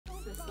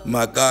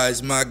My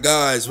guys,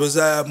 what's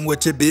happening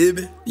with you,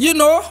 baby? You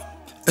know?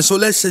 And so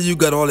let's say you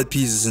got all the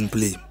pieces in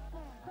play.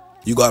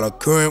 You got a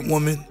current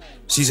woman,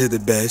 she's at the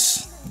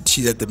best,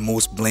 she's at the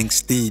most blank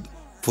state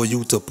for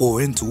you to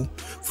pour into,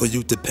 for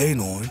you to paint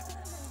on,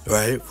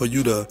 right? For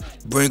you to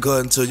bring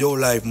her into your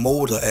life,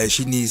 mold her as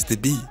she needs to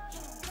be,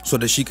 so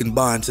that she can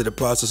buy into the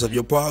process of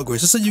your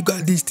progress. So you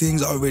got these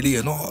things already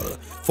in order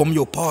from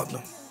your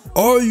partner.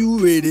 Are you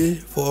ready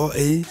for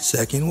a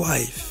second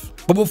wife?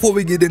 But before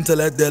we get into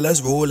that,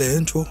 let's roll the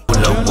intro. Pull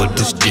up with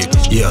the stick,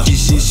 yeah. She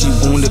said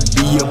she wanna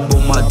be up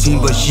on my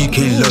team, but she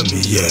can't love me,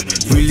 yeah.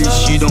 Really,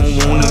 she don't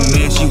want a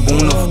man, she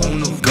want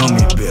a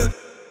gummy bear.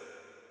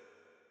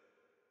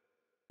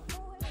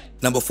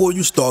 Now, before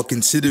you start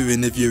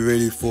considering if you're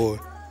ready for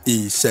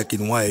a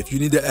second wife, you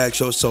need to ask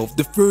yourself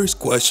the first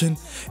question,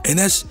 and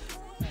that's,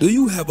 do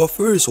you have a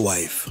first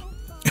wife?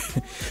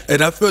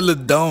 And I feel a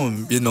little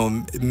dumb,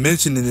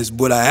 mentioning this,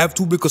 but I have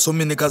to because so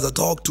many guys I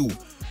talk to,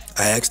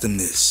 I asked them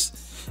this,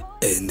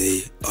 and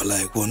they are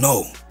like, well,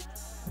 no.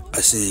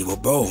 I say, well,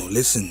 bro,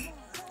 listen,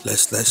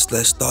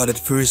 let's start at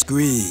first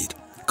grade.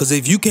 Because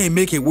if you can't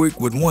make it work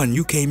with one,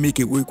 you can't make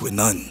it work with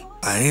none.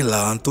 I ain't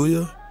lying to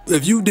you.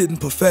 If you didn't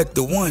perfect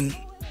the one,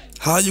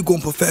 how you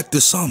gonna perfect the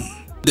some?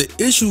 The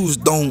issues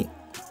don't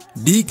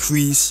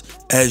decrease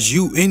as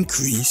you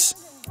increase.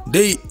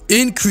 They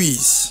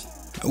increase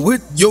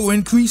with your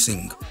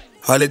increasing.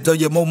 How they tell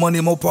you more money,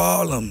 more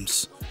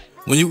problems.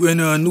 When you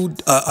enter a new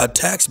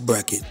tax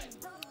bracket,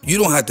 you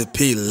don't have to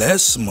pay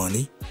less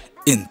money.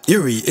 In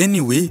theory,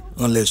 anyway,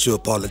 unless you're a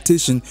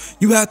politician,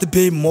 you have to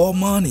pay more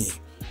money.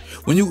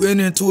 When you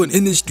enter into an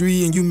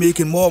industry and you're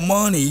making more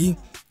money,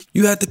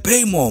 you have to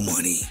pay more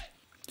money.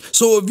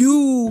 So if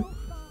you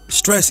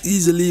stress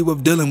easily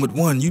with dealing with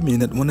one, you may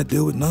not want to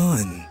deal with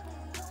none,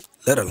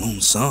 let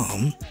alone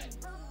some.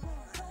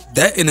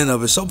 That in and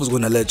of itself is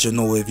going to let you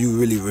know if you're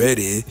really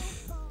ready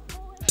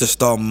to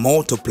start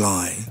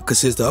multiplying.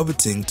 Because here's the other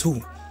thing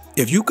too.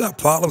 If you got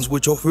problems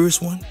with your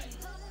first one,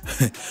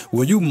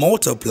 when you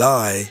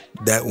multiply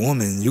that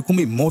woman, you're going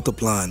to be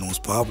multiplying those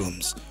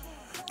problems.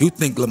 You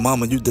think the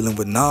mama you're dealing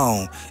with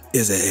now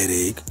is a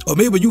headache. Or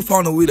maybe you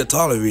found a way to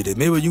tolerate it.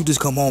 Maybe you just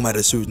come home at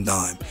a certain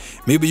time.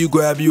 Maybe you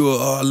grab you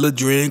a little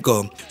drink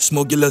or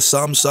smoke your little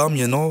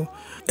something,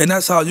 And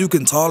that's how you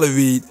can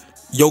tolerate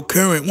your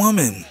current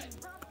woman.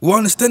 Well,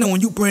 understanding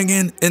when you bring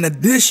in an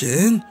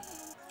addition,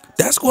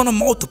 that's going to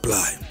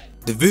multiply.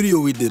 The video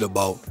we did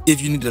about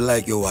if you need to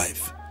like your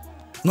wife.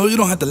 No, you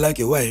don't have to like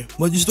your wife,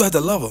 but you still have to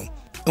love her.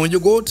 And when you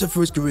go to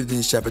 1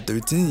 Corinthians chapter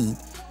 13,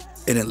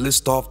 and it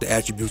lists off the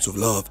attributes of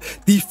love,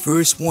 the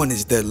first one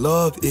is that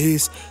love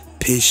is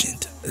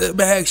patient.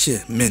 Action,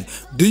 men,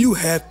 do you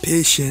have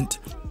patience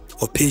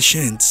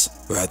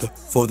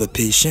for the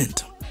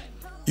patient?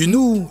 You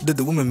knew that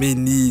the woman may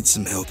need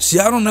some help. See,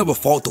 I don't ever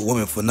fault the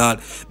woman for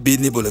not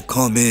being able to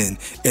come in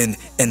and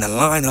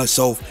align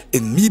herself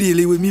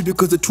immediately with me,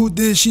 because the truth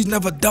is she's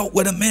never dealt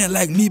with a man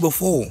like me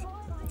before.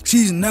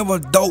 She's never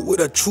dealt with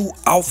a true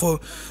alpha,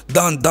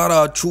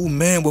 a true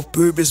man with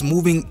purpose,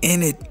 moving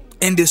in it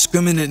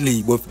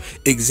indiscriminately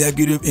with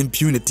executive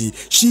impunity.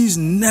 She's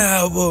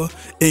never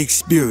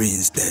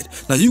experienced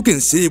that. Now you can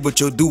say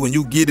what you'll do when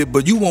you get it,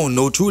 but you won't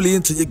know truly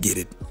until you get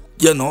it.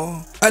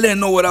 I didn't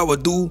know what I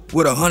would do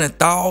with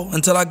 100,000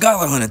 until I got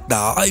 100,000.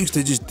 I used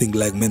to just think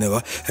like, man,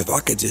 if I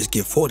could just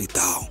get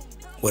 40,000,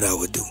 what I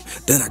would do.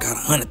 Then I got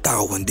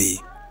 100,000 one day,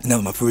 and that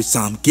was my first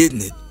time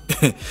getting it.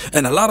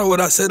 And a lot of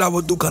what I said I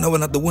would do kind of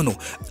went out the window.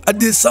 I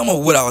did some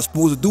of what I was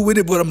supposed to do with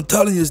it, but I'm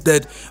telling you is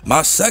that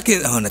my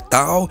second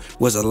 100,000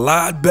 was a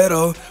lot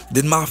better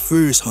than my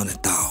first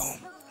 100,000.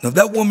 Now if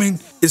that woman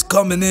is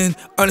coming in,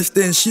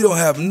 understand she don't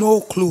have no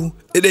clue.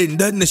 It ain't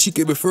nothing that she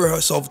can refer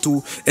herself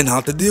to and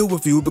how to deal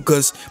with you,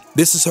 because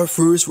this is her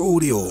first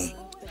rodeo.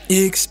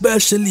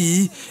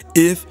 Especially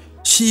if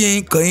she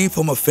ain't came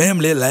from a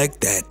family like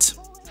that.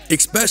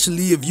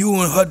 Especially if you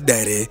and her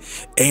daddy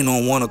ain't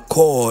on one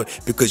accord,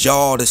 because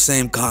y'all the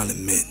same kind of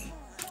men.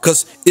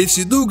 Because if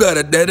she do got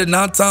a daddy,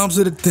 9 times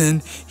out of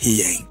 10,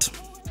 he ain't.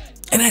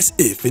 And that's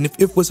if. And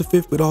if was a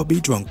fifth, we'd all be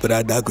drunk, but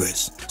I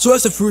digress. So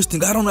that's the first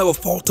thing. I don't ever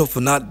fault her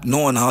for not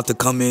knowing how to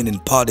come in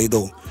and party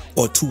though,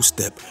 or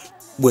two-step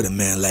with a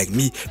man like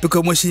me.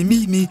 Because when she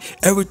meet me,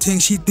 everything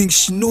she thinks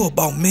she know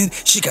about men,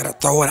 she gotta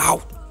throw it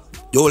out.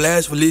 Your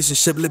last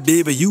relationship, little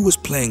baby, you was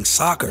playing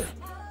soccer.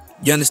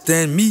 You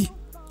understand me?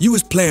 You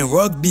was playing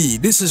rugby.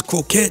 This is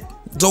croquet.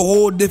 It's a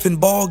whole different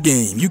ball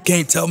game. You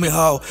can't tell me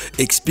how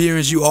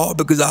experienced you are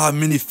because of how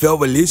many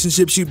failed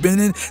relationships you've been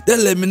in. That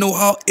let me know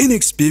how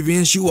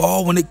inexperienced you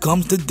are when it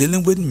comes to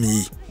dealing with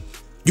me.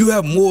 You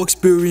have more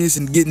experience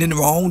in getting it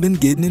wrong than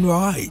getting it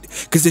right.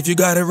 Because if you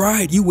got it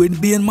right, you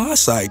wouldn't be in my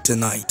side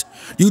tonight.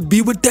 You'd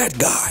be with that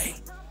guy.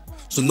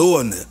 So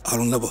knowing that, I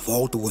don't ever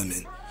fault the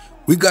women.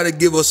 We got to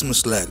give us some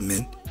slack,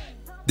 man.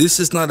 This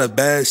is not a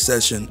bad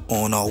session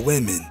on our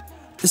women.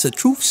 It's a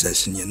truth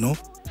session,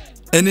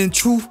 And in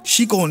truth,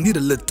 she gonna need a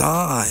little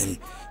time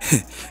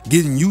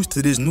getting used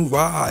to this new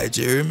ride,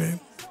 you hear me?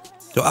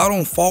 So I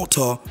don't fault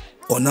her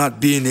or not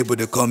being able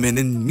to come in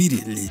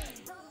immediately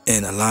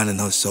and aligning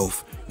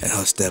herself and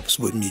her steps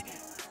with me.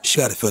 She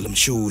gotta fill them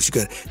shoes.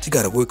 She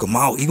gotta work them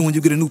out. Even when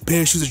you get a new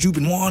pair of shoes that you've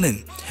been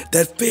wanting,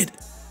 that fit,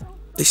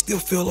 they still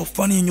feel a little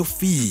funny in your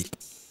feet.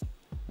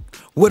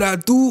 What I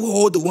do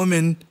hold the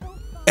woman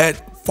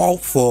at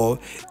fault for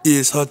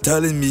is her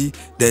telling me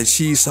that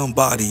she's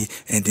somebody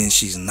and then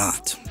she's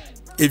not.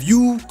 If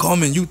you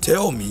come and you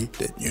tell me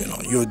that, you know,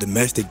 you're a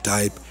domestic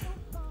type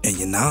and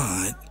you're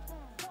not,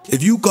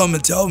 if you come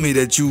and tell me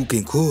that you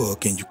can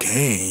cook and you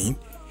can't,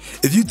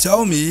 if you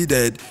tell me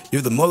that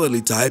you're the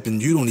motherly type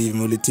and you don't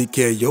even really take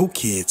care of your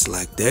kids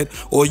like that,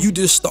 or you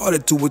just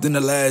started to within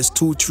the last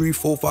 2, 3,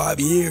 4, 5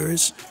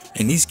 years,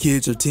 and these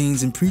kids are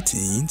teens and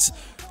preteens,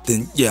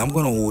 then yeah, I'm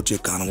gonna hold you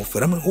accountable for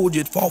that. I'm gonna hold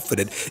you at fault for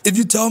that. If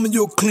you tell me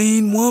you're a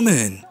clean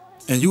woman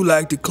and you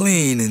like to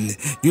clean and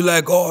you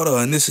like order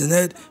and this and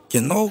that,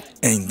 you know,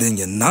 and then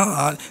you're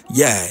not,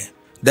 yeah,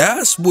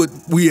 that's what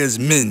we as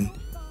men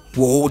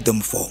will hold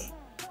them for.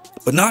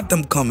 But not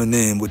them coming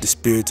in with the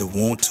spirit of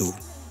want to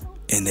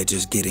and they're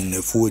just getting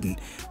their footing.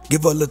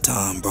 Give her a little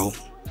time, bro.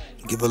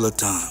 Give her a little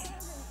time.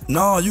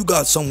 No, you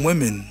got some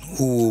women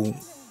who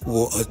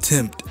will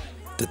attempt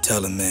to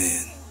tell a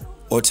man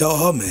or tell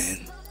her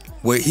man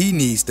what he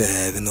needs to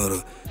have in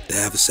order to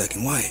have a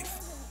second wife.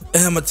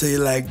 And I'm gonna tell you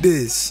like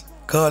this,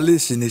 cause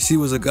listen, if she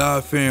was a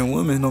God-fearing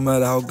woman, no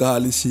matter how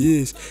godly she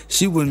is,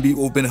 she wouldn't be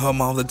opening her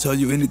mouth to tell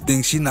you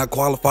anything she's not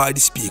qualified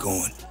to speak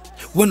on.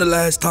 When the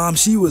last time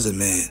she was a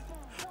man?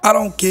 I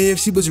don't care if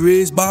she was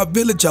raised by a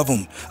village of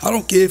them. I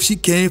don't care if she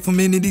came from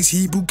any of these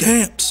Hebrew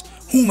camps,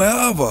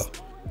 whomever,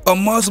 a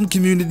Muslim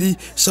community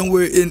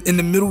somewhere in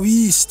the Middle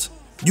East.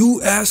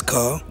 You ask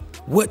her,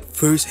 what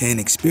first-hand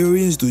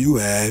experience do you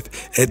have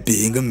at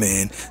being a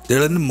man?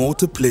 They're in the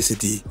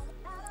multiplicity,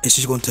 and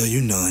she's gonna tell you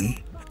none.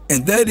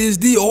 And that is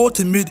the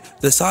ultimate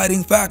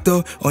deciding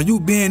factor on you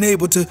being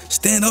able to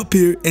stand up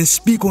here and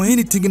speak on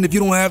anything. And if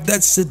you don't have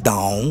that, sit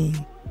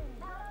down.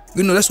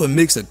 You know, that's what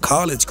makes a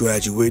college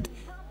graduate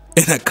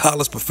and a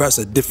college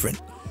professor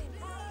different.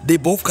 They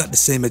both got the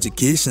same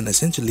education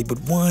essentially, but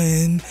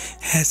one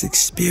has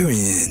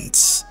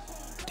experience.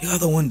 The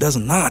other one does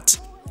not.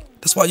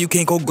 That's why you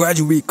can't go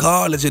graduate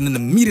college and then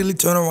immediately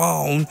turn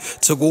around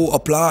to go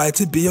apply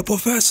to be a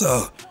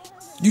professor.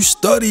 You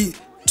study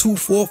 2,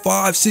 4,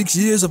 5, 6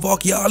 years of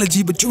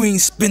archaeology, but you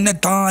ain't spend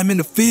that time in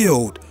the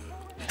field.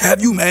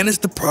 Have you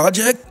managed the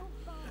project?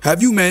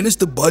 Have you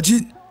managed the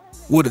budget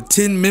with a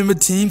 10-member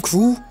team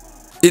crew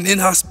in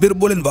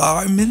inhospitable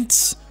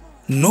environments?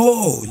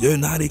 No, you're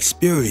not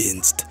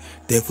experienced.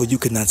 Therefore, you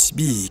cannot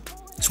speak.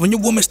 So when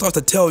your woman starts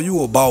to tell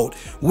you about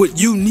what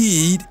you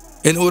need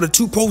in order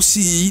to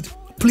proceed,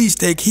 please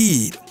take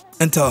heed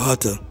and tell her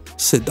to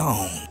sit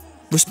down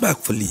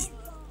respectfully.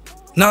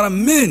 Now the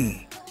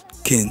men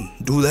can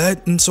do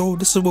that, and so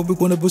this is what we're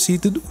going to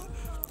proceed to do.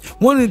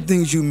 One of the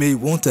things you may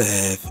want to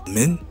have,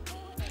 men,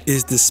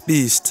 is the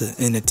space to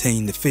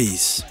entertain the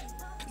face.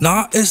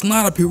 Now, it's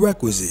not a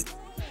prerequisite.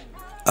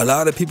 A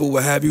lot of people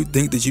will have you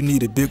think that you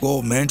need a big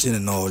old mansion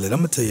and all that. I'm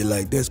going to tell you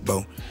like this,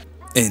 bro.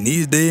 In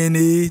these day and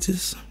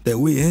ages that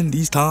we're in,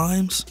 these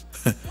times,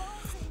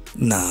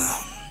 nah.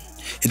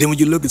 And then when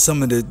you look at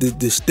some of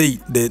the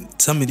state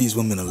that some of these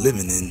women are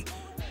living in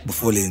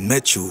before they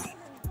met you,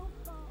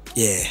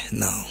 yeah,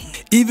 no.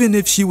 Even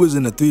if she was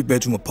in a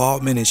 3-bedroom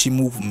apartment and she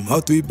moved from her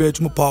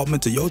 3-bedroom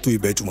apartment to your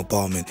 3-bedroom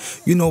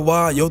apartment, you know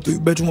why your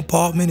 3-bedroom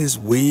apartment is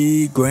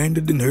way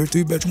grander than her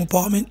 3-bedroom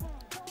apartment?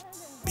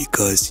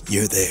 Because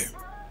you're there.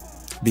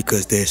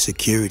 Because there's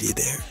security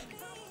there.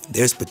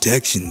 There's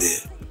protection there.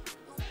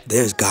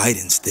 There's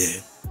guidance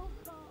there.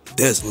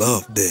 There's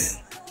love there.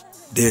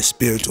 There's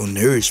spiritual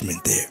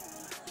nourishment there.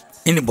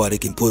 Anybody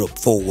can put up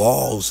 4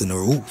 walls and a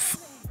roof.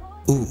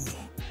 Ooh,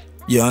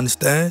 you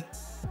understand?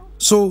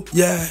 So,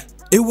 yeah,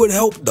 it would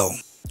help though.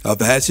 I've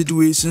had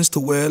situations to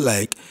where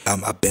like,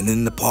 I've been in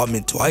an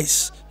apartment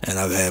twice and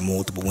I've had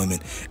multiple women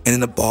in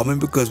an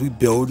apartment because we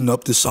building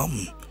up to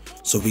something.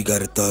 So we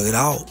gotta thug it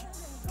out.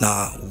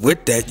 Now,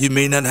 with that, you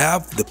may not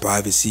have the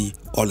privacy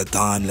all the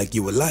time like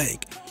you would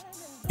like.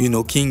 You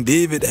know, King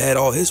David had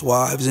all his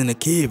wives in a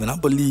cave, and I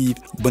believe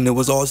when it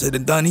was all said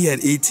and done, he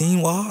had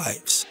 18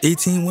 wives,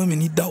 18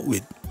 women he dealt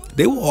with.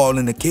 They were all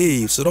in a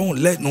cave, so don't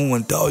let no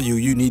one tell you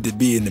you need to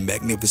be in a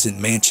magnificent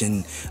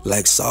mansion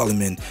like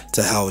Solomon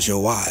to house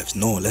your wives.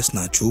 No, that's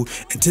not true,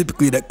 and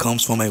typically that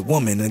comes from a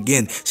woman.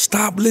 Again,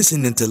 stop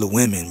listening to the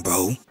women,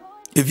 bro.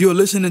 If you're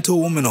listening to a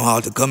woman on how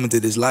to come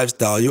into this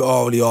lifestyle, you're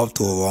already off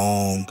to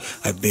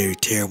a very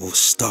terrible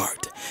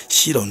start.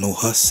 She don't know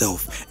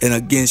herself, and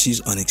again,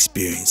 she's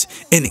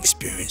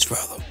inexperienced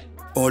rather.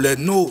 On that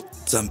note,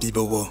 some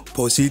people will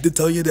proceed to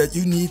tell you that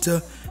you need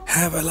to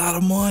have a lot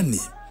of money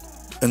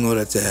in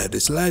order to have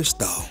this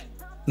lifestyle.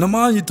 Now,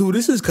 mind you too,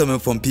 this is coming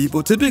from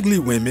people, typically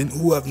women,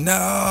 who have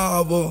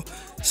never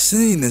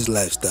seen this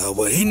lifestyle,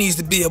 but he needs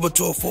to be able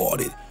to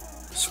afford it.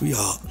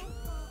 Sweetheart,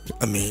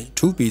 I mean,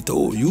 truth be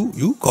told,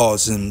 you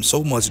cause him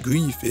so much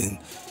grief and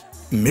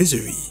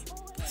misery.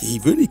 He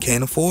really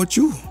can't afford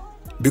you.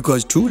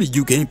 Because truly,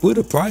 you can't put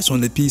a price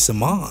on the peace of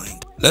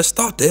mind. Let's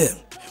start there.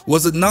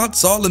 Was it not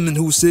Solomon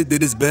who said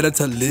that it's better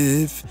to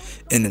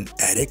live in an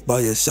attic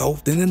by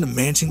yourself than in a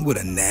mansion with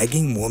a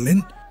nagging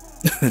woman?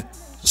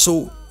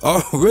 So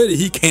already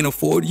he can't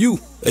afford you,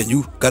 and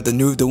you got the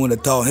nerve to want to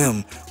tell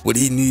him what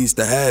he needs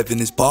to have in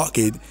his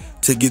pocket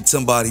to get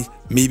somebody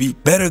maybe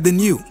better than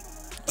you.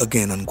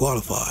 Again,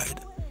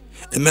 unqualified.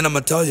 And man, I'm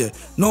gonna tell you,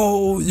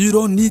 no, you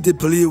don't need to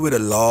play with a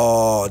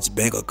large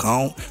bank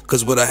account,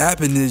 because what'll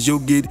happen is you'll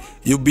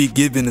be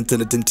given into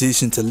the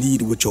temptation to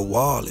lead with your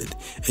wallet,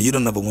 and you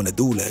don't ever want to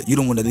do that. You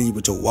don't want to lead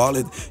with your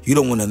wallet. You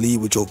don't want to lead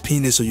with your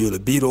penis or your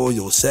libido or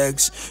your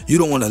sex. You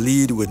don't want to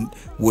lead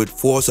with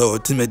force or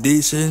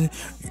intimidation.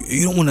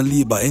 You don't want to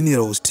lead by any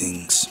of those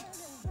things,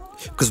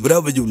 because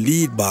whatever you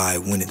lead by,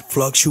 when it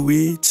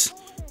fluctuates,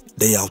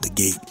 they out the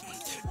gate.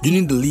 You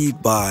need to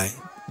lead by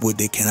what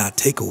they cannot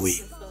take away,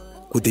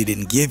 what they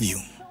didn't give you.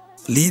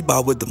 Lead by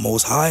what the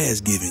Most High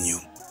has given you,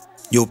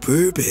 your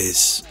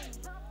purpose.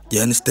 You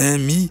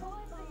understand me?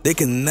 They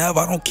can never,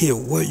 I don't care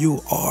where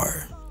you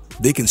are,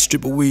 they can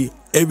strip away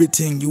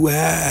everything you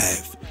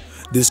have.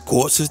 This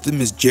court system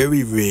is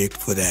jerry-rigged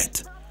for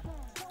that.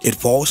 It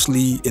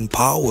falsely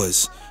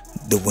empowers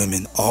the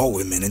women, all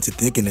women, into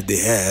thinking that they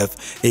have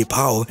a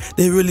power.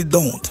 They really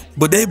don't,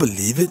 but they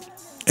believe it.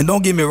 And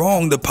don't get me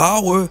wrong, the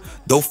power,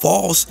 though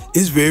false,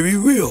 is very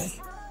real.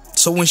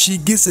 So when she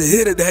gets a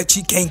hit of that,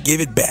 she can't give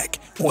it back.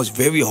 Oh, it's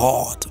very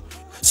hard.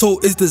 So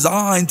it's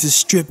designed to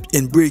strip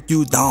and break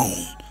you down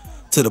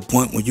to the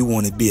point where you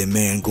want to be a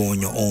man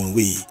going your own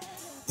way,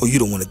 or you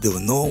don't want to deal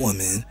with no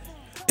woman.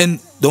 And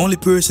the only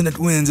person that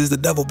wins is the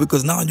devil,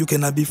 because now you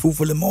cannot be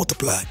fruitful and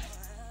multiply.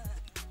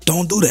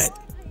 Don't do that.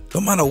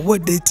 No matter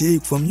what they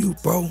take from you,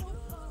 bro,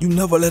 you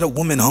never let a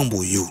woman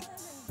humble you.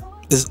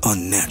 It's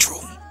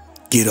unnatural.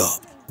 Get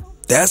up.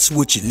 That's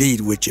what you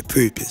lead with, your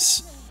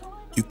purpose.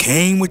 You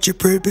came with your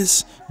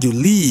purpose, you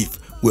leave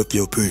with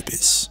your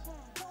purpose.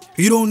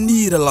 You don't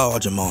need a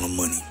large amount of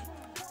money.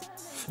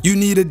 You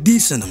need a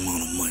decent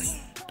amount of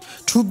money.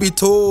 Truth be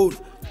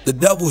told, the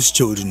devil's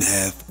children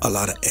have a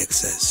lot of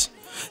excess.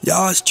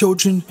 Y'all's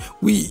children,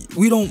 we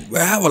don't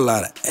have a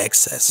lot of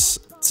excess.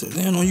 So,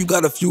 you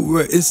got a few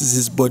rare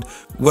instances, but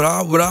what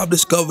I've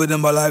discovered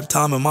in my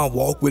lifetime and my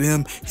walk with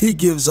him, he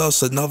gives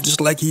us enough,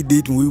 just like he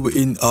did when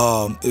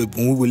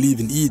we were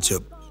leaving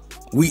Egypt.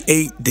 We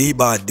ate day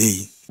by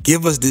day.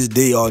 Give us this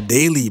day our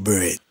daily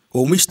bread.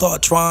 When we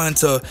start trying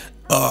to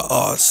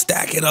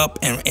stack it up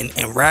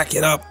and rack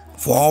it up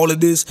for all of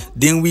this,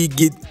 then we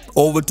get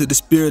over to the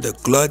spirit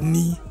of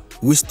gluttony.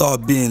 We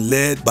start being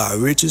led by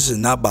riches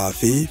and not by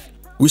faith.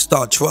 We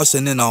start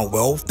trusting in our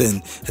wealth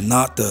and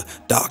not the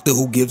doctor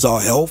who gives our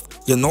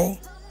health,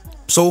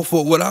 So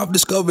for what I've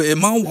discovered in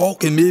my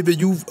walk, and maybe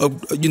you've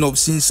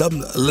seen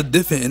something a little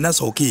different, and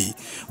that's okay.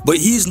 But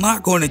he's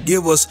not going to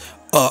give us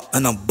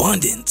an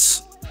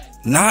abundance.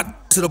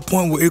 Not to the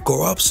point where it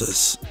corrupts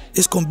us.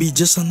 It's going to be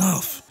just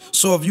enough.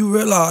 So if you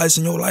realize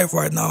in your life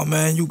right now,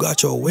 man, you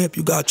got your whip,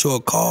 you got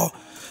your car,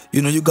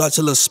 you got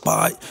your little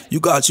spot, you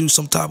got you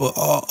some type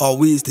of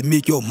ways to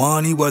make your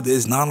money, whether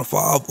it's 9 to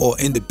 5 or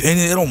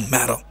independent, it don't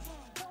matter.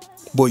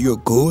 But you're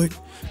good,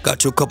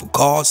 got your couple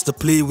cards to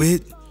play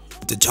with,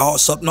 to charge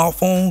something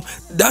off on.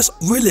 That's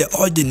really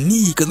all you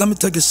need, because let me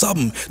tell you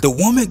something. The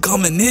woman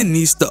coming in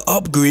needs to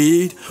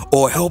upgrade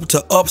or help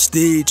to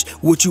upstage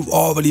what you've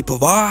already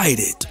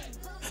provided.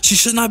 She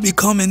should not be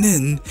coming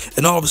in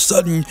and all of a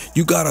sudden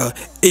you got a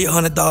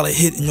 $800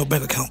 hit in your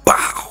bank account.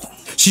 Wow.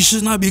 She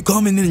should not be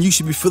coming in and you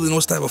should be feeling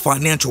those type of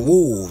financial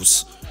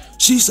woes.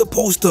 She's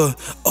supposed to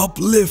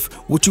uplift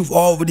what you've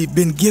already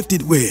been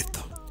gifted with.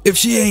 If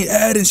she ain't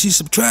adding, she's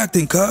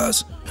subtracting,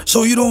 cuz.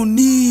 So you don't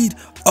need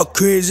a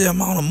crazy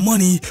amount of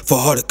money for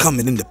her to come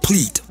in and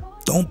deplete.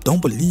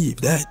 Don't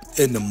believe that.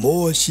 And the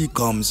more she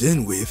comes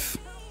in with,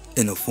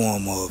 in the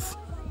form of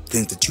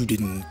things that you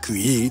didn't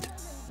create,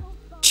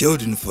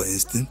 children for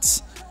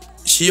instance,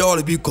 she ought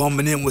to be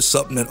coming in with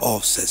something that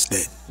offsets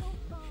that.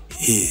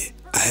 Yeah,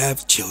 I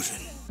have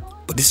children,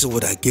 but this is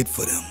what I get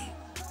for them.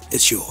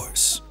 It's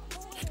yours.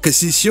 Because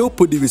see, she'll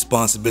put the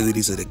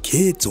responsibilities of the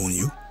kids on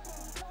you,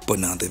 but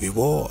not the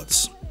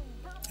rewards,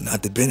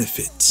 not the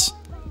benefits.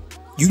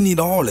 You need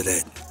all of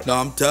that. Now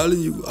I'm telling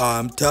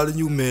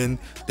you, man,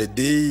 the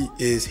day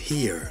is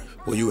here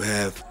where you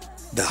have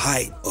the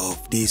height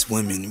of these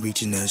women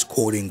reaching their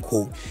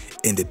quote-unquote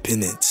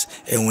independence.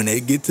 And when they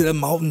get to the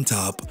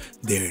mountaintop,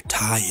 they're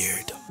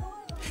tired.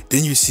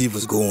 Then you see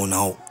what's going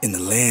on in the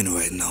land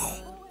right now,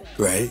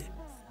 right?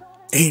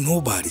 Ain't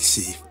nobody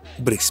safe,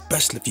 but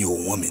especially if you're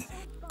a woman.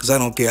 Because I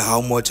don't care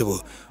how much of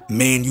a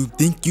man you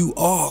think you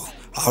are.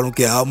 I don't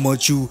care how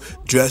much you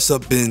dress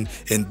up in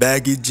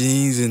baggy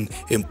jeans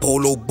and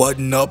polo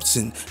button-ups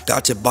and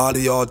got your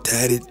body all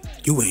tatted.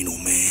 You ain't no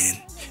man.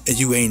 And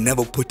you ain't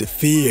never put the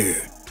fear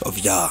of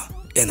Yah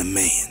in a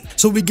man.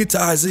 So we get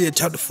to Isaiah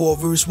chapter 4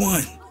 verse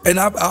 1. And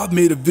I've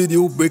made a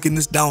video breaking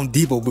this down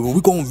deeper, but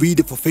we're going to read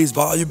it for face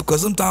value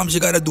because sometimes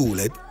you got to do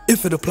it,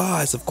 if it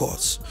applies, of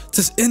course.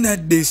 Since in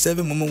that day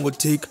 7 women would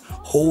take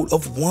hold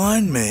of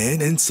one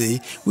man and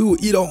say, we will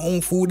eat our own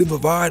food and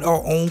provide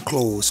our own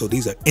clothes. So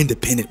these are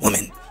independent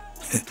women.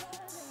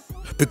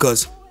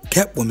 Because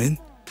kept women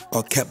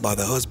are kept by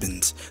their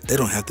husbands. They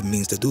don't have the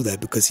means to do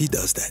that because he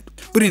does that.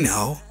 But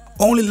anyhow,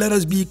 only let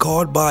us be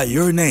called by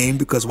your name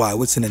because why?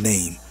 What's in the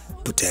name?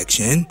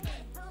 Protection.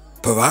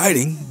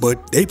 Providing,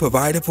 but they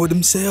provide it for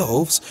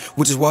themselves,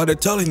 which is why they're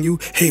telling you,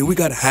 hey, we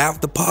got half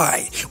the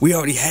pie. We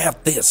already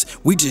have this.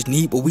 We just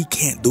need what we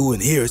can't do,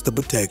 and here's the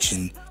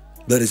protection.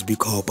 Let us be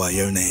called by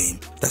your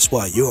name. That's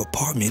why your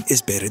apartment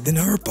is better than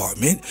her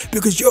apartment,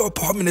 because your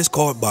apartment is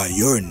called by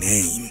your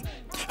name.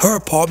 Her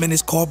apartment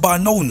is called by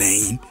no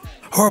name.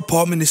 Her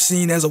apartment is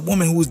seen as a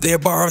woman who is there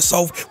by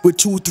herself with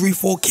 2, 3,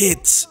 4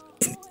 kids.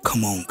 And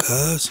come on,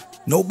 cuz.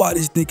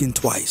 Nobody's thinking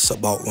twice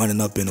about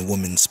running up in a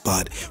woman's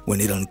spot when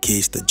they done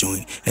cased the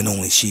joint and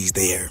only she's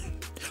there.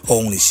 Or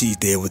only she's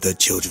there with her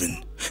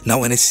children. Now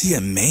when they see a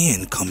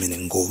man coming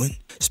and going,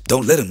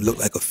 don't let him look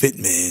like a fit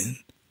man.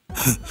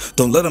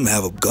 Don't let him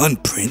have a gun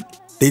print.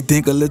 They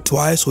think a little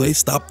twice, so they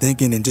stop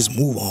thinking and just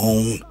move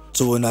on.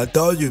 So when I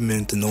tell you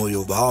men to know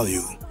your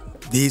value,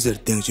 these are the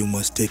things you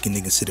must take into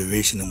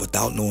consideration, and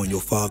without knowing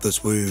your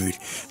father's word,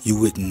 you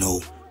wouldn't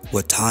know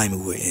what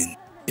time we're in.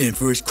 In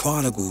 1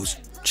 Chronicles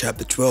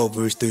chapter 12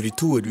 verse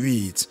 32 it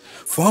reads,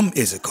 from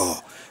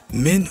Issachar,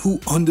 men who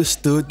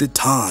understood the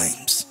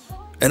times.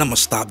 And I'm gonna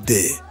stop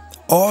there.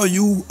 Are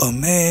you a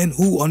man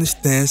who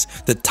understands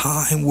the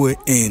time we're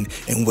in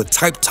and what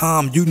type of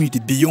time you need to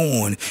be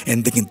on,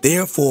 and they can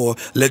therefore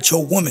let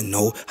your woman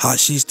know how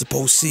she's to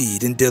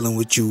proceed in dealing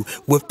with you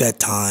with that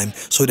time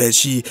so that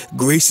she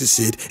graces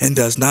it and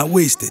does not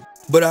waste it?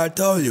 But I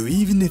tell you,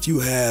 even if you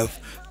have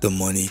the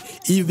money,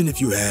 even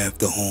if you have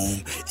the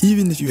home,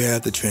 even if you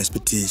have the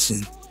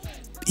transportation,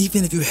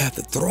 even if you have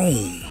the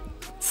throne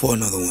for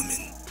another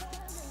woman,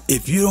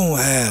 if you don't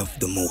have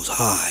the Most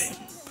High,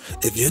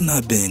 if you're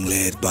not being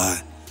led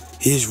by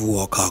His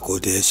Ruach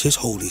HaKodesh, His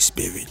Holy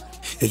Spirit,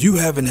 if you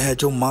haven't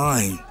had your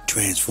mind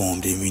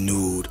transformed and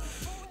renewed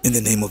in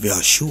the name of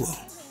Yahshua,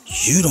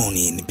 you don't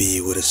need to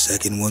be with a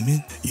second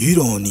woman. You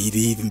don't need to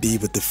even be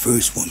with the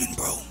first woman,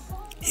 bro.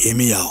 Hear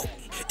me out.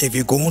 If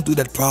you're going through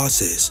that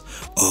process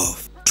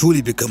of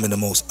truly becoming the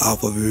most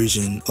alpha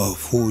version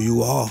of who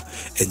you are,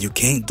 and you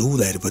can't do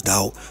that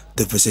without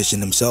the physician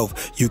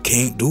himself, you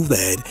can't do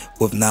that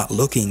with not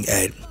looking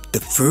at the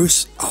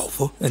first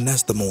alpha, and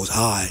that's the Most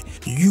High.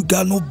 You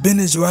got no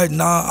business right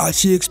now out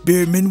here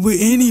experimenting with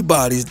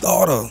anybody's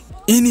daughter,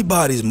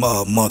 anybody's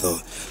mother,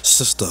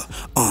 sister,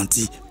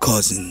 auntie,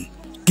 cousin.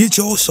 Get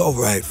yourself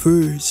right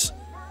first.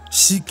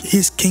 Seek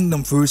His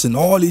kingdom first, and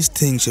all these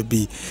things should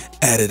be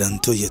added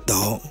unto your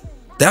thought.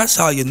 That's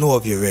how you know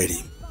if you're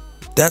ready.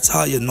 That's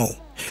how you know.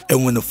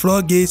 And when the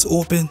floodgates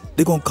open,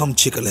 they're going to come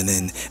trickling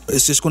in.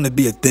 It's just going to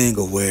be a thing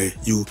of where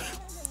you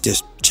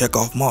just check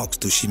off marks.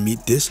 Does she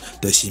meet this?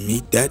 Does she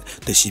meet that?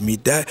 Does she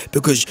meet that?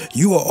 Because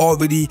you are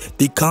already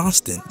the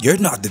constant. You're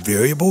not the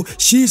variable.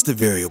 She's the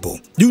variable.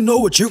 You know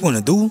what you're going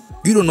to do.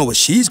 You don't know what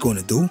she's going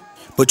to do.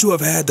 But you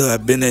have had to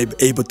have been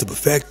able to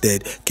perfect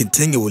that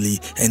continually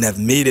and have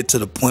made it to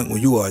the point where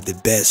you are the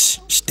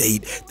best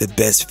state, the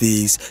best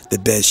fees, the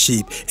best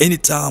sheep.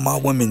 Anytime my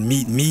women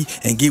meet me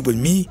and get with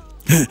me,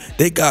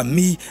 they got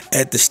me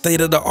at the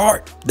state of the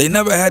art. They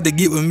never had to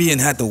get with me and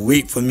had to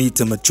wait for me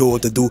to mature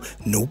to do.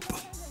 Nope.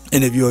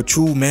 And if you're a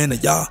true man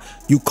of Yah,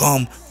 you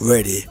come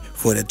ready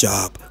for the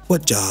job.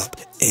 What job?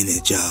 Any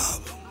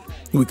job.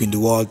 We can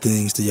do all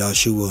things to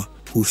Yahshua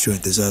who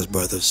strengthens us,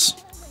 brothers.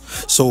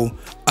 So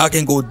I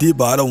can go deep,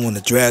 but I don't want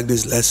to drag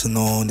this lesson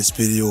on, this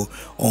video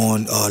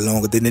on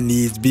longer than it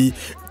needs to be.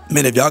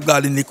 Man, if y'all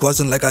got any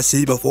questions, like I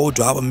said before,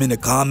 drop them in the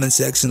comment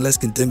section. Let's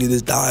continue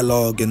this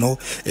dialogue, you know.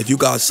 If you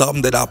got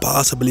something that I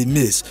possibly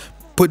missed,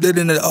 put that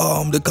in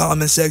the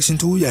comment section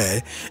too, yeah.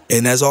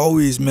 And as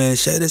always, man,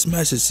 share this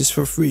message. It's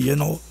for free, you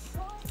know.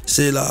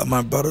 Say it loud,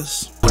 my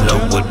brothers. Pull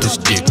up with the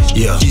stick,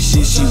 yeah. She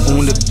said she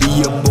wanna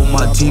be up on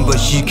my team, but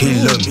she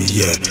can't love me,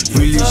 yeah.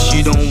 Really,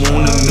 she don't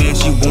want a man,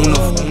 she want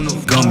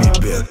a gummy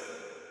bear.